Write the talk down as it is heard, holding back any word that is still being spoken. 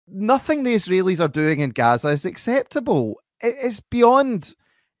nothing the Israelis are doing in Gaza is acceptable. It's beyond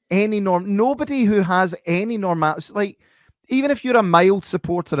any norm. Nobody who has any normal, like, even if you're a mild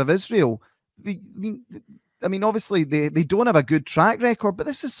supporter of Israel, I mean, obviously they don't have a good track record, but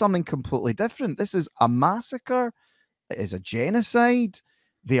this is something completely different. This is a massacre. It is a genocide.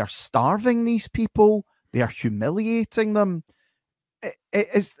 They are starving these people. They are humiliating them.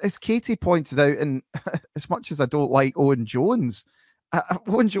 As Katie pointed out, and as much as I don't like Owen Jones,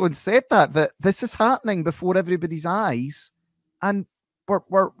 Owen Jones said that this is happening before everybody's eyes, and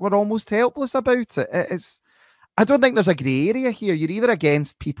we're almost helpless about it. I don't think there's a grey area here. You're either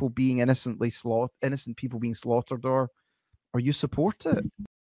against people being innocent people being slaughtered, or you support it.